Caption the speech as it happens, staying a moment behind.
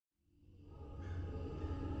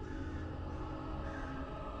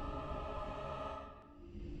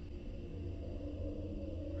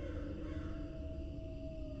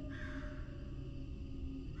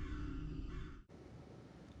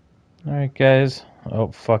Alright, guys.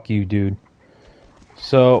 Oh, fuck you, dude.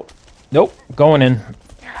 So, nope, going in.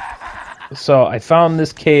 So, I found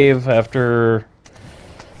this cave after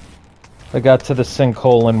I got to the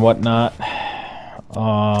sinkhole and whatnot.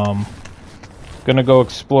 Gonna go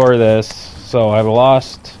explore this. So, I've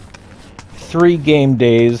lost 3 game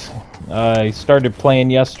days. I started playing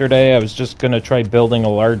yesterday. I was just gonna try building a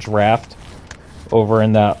large raft over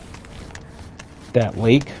in that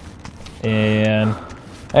lake. And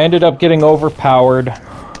I ended up getting overpowered.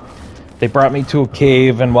 They brought me to a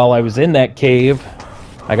cave, and while I was in that cave,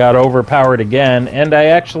 I got overpowered again, and I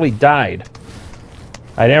actually died.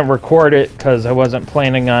 I didn't record it because I wasn't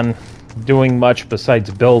planning on doing much besides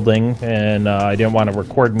building, and I didn't want to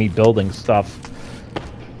record me building stuff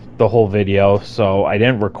the whole video, so I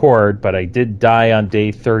didn't record, but I did die on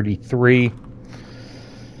day 33.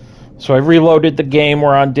 So I reloaded the game,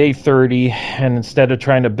 we're on day 30, and instead of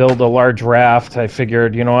trying to build a large raft, I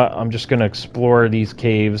figured, you know what, I'm just going to explore these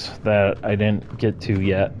caves that I didn't get to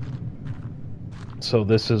yet. So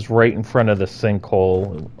this is right in front of the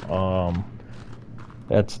sinkhole.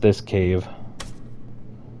 That's this cave.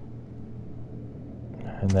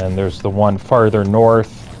 And then there's the one farther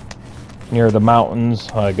north, near the mountains.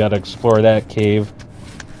 I got to explore that cave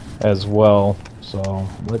as well. So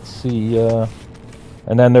let's see...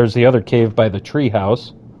 And then there's the other cave by the tree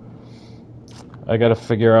house. I gotta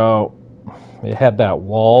figure out... It had that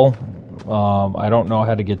wall. I don't know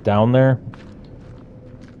how to get down there.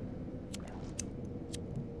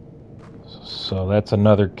 So that's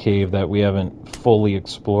another cave that we haven't fully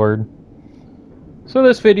explored. So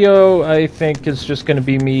this video, I think, is just going to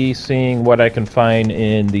be me seeing what I can find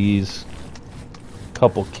in these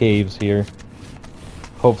couple caves here.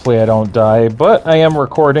 Hopefully I don't die, but I am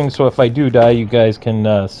recording, so if I do die, you guys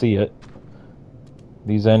can see it.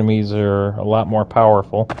 These enemies are a lot more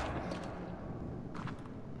powerful.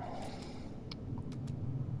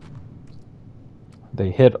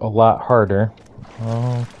 They hit a lot harder.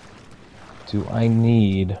 Oh, do I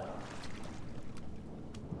need...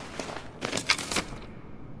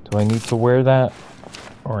 Do I need to wear that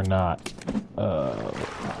or not?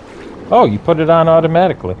 Oh, you put it on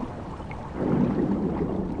automatically.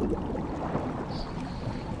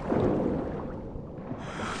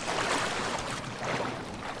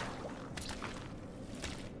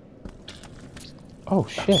 Oh,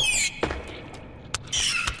 shit.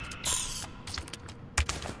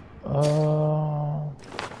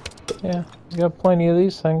 Yeah, we got plenty of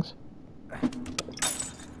these things.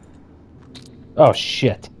 Oh,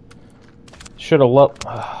 shit. Should have looked...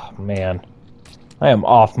 Oh, man. I am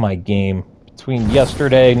off my game. Between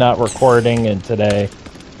yesterday not recording and today.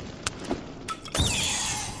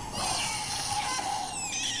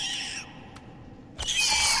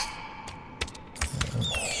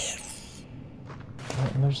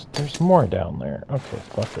 There's more down there. Okay,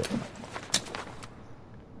 fuck it.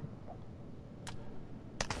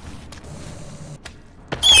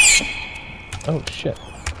 Oh, shit.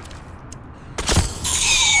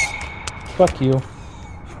 Fuck you.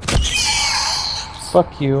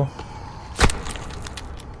 Fuck you.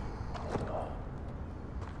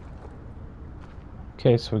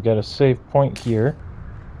 Okay, so we got a save point here.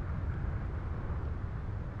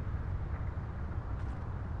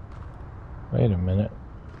 Wait a minute.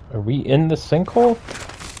 Are we in the sinkhole?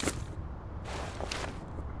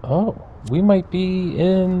 Oh, we might be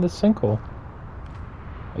in the sinkhole.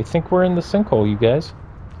 I think we're in the sinkhole, you guys.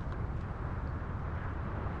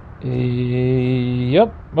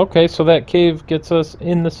 Yep. Okay, so that cave gets us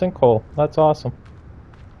in the sinkhole. That's awesome.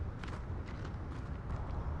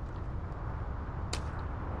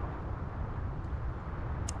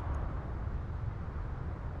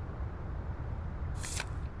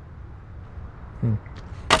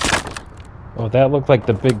 Oh, that looked like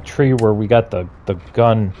the big tree where we got the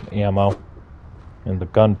gun ammo and the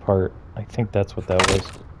gun part. I think that's what that was.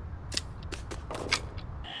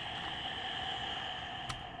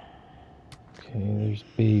 Okay, there's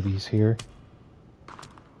babies here.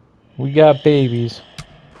 We got babies.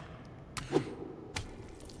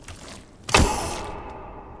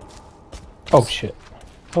 Oh shit.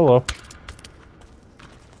 Hello.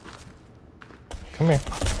 Come here.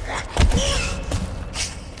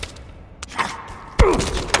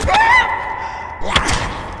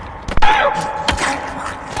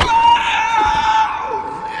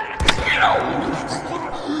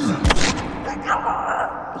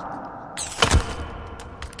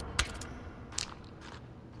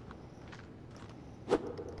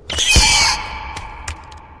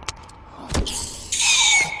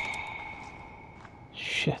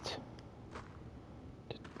 Shit.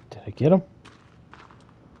 Did I get him?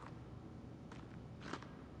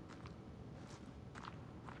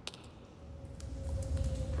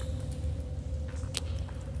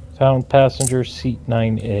 Found passenger seat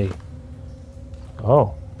 9A.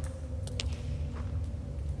 Oh.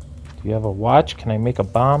 Do you have a watch? Can I make a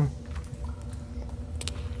bomb?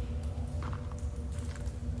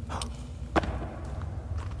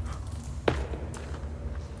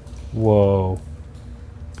 Whoa.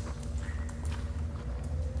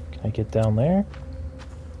 Can I get down there?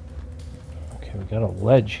 Okay, we got a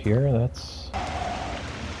ledge here. That's...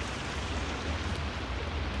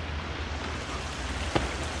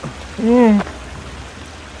 I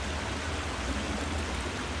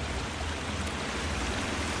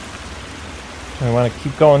want to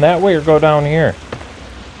keep going that way or go down here?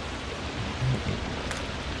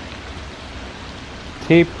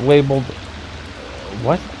 Tape labeled...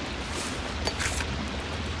 What?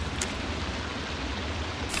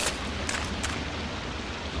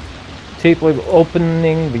 Tape label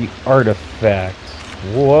opening the artifact.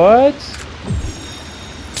 What?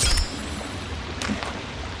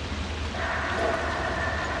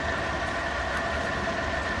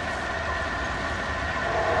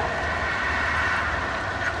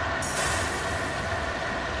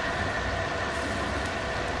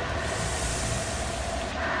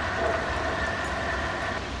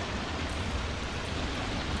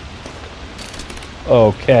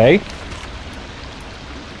 Okay.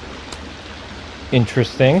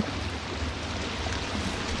 Interesting.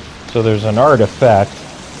 So there's an artifact.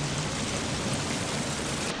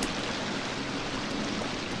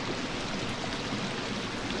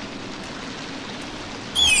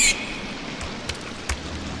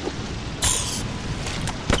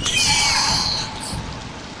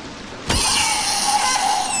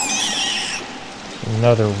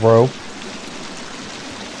 Another rope.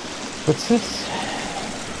 What's this?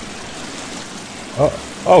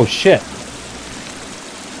 Oh shit.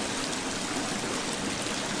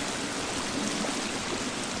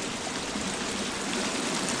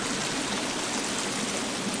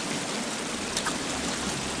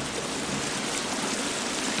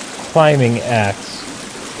 Climbing axe.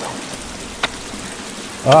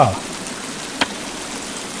 Ah.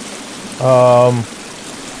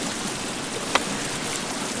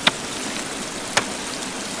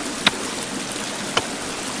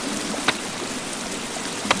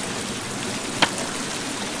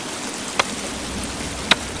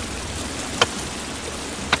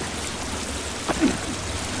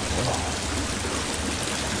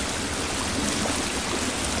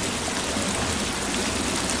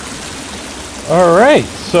 Alright,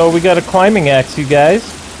 so we got a climbing axe, you guys.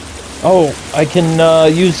 Oh, I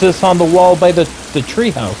can use this on the wall by the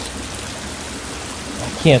treehouse.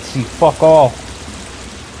 I can't see fuck all.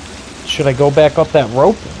 Should I go back up that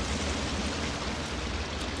rope?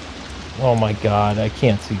 Oh my god, I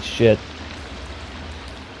can't see shit.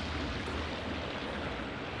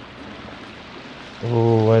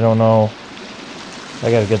 Oh, I don't know.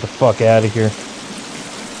 I gotta get the fuck out of here.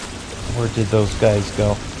 Where did those guys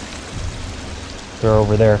go? They're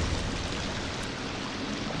over there.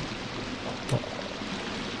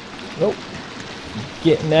 Nope.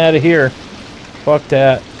 Getting out of here. Fuck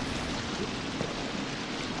that.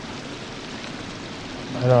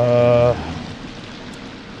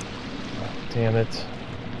 Damn it.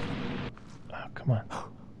 Oh, come on.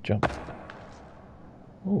 Jump.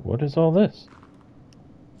 Oh, what is all this?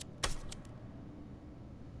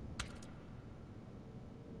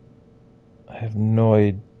 I have no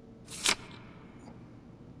idea.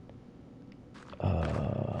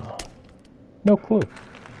 No clue.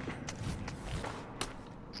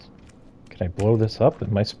 Can I blow this up?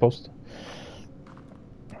 Am I supposed to?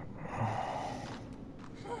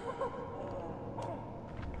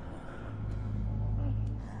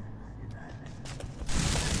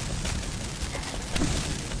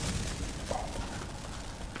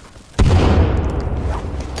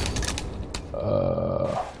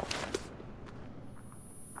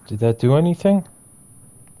 Did that do anything?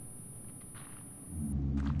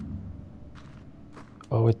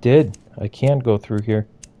 Oh, it did. I can go through here.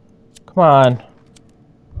 Come on.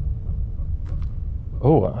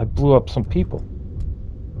 Oh, I blew up some people.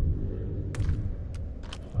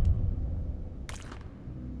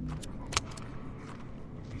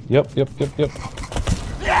 Yep.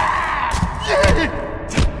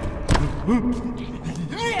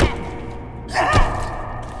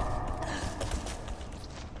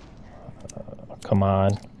 Come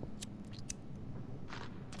on.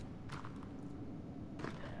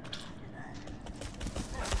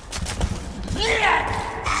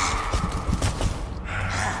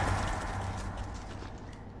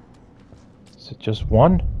 Is it just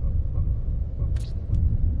one?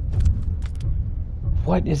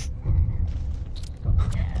 What is...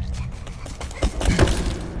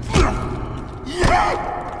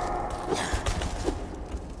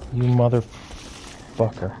 You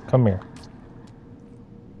motherfucker. Come here.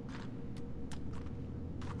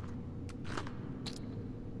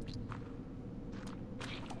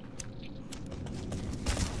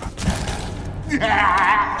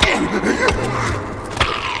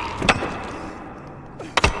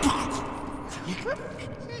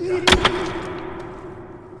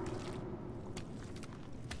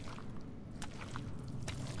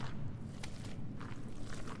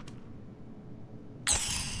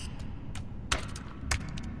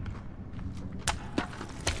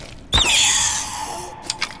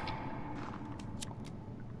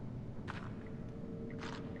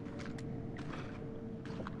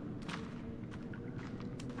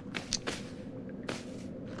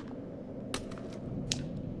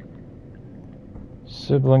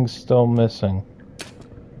 Siblings still missing.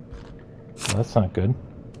 Well, that's not good.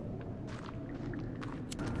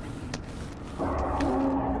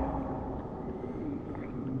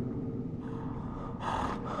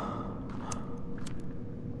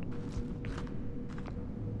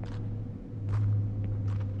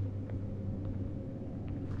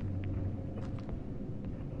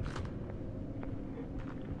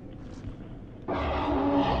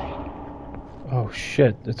 Oh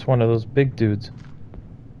shit, it's one of those big dudes.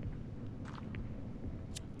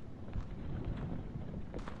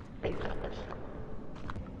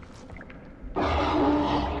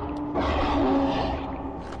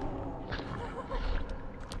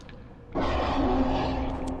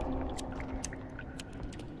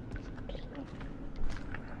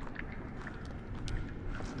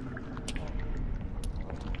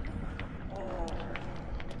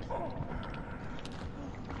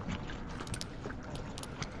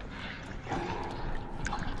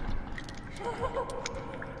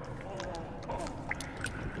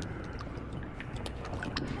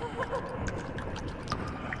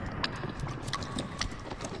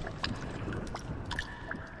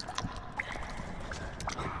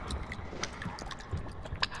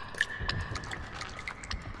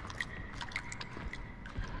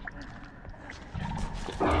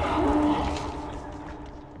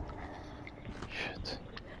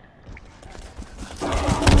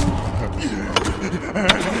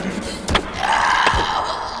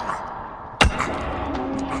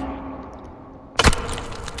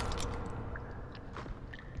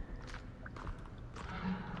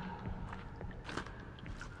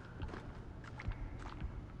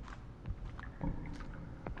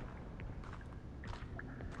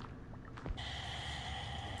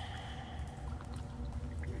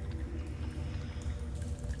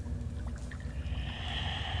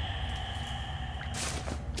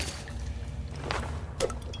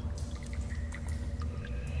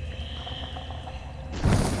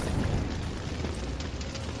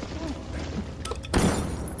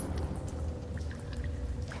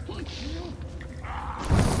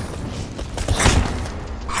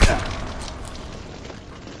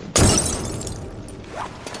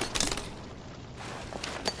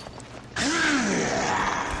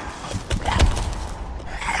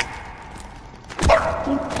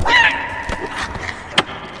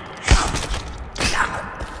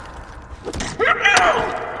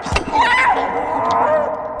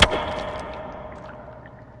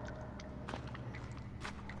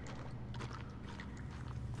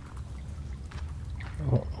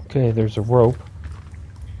 Okay, there's a rope.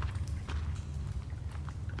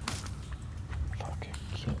 Fuck,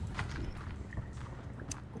 I can't.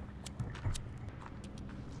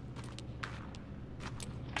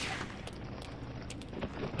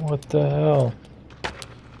 What the hell?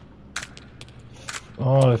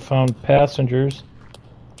 Oh, I found passengers.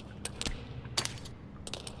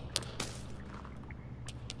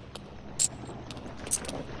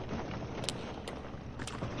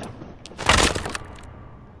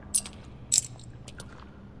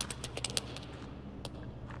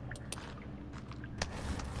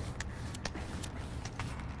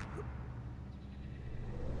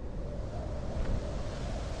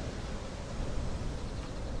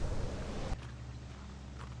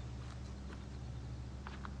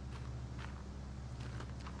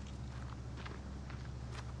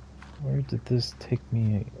 Where did this take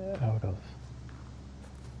me out of?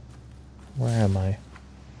 Where am I?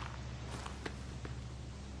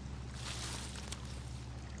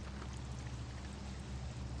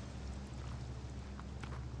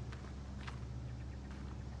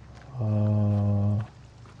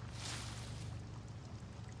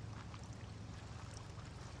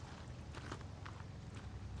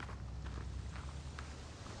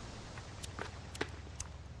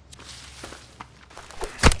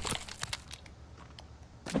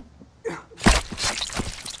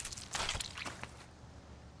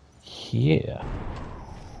 Yeah.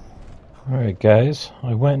 Alright, guys.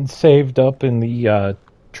 I went and saved up in the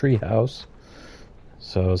tree house.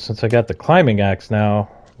 So since I got the climbing axe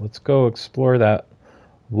now, let's go explore that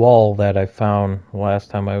wall that I found last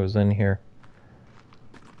time I was in here.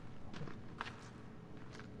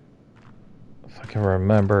 If I can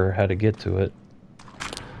remember how to get to it.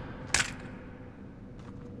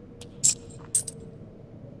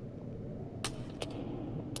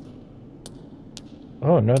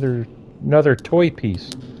 Oh, another toy piece.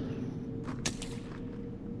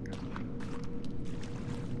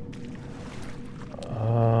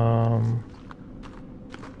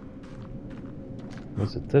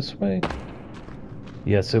 Was it this way?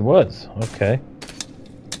 Yes, it was. Okay.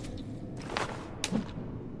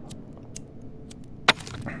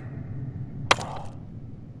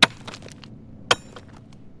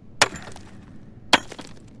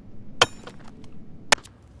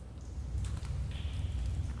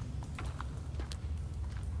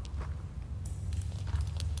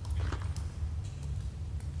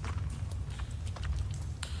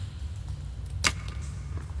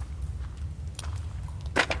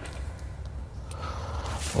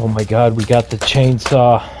 Oh my god, we got the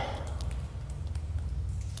chainsaw.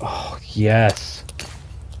 Oh, yes.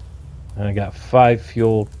 And I got 5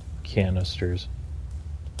 fuel canisters.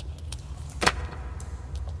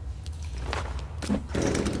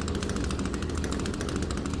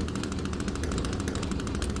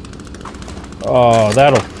 Oh,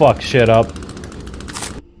 that'll fuck shit up.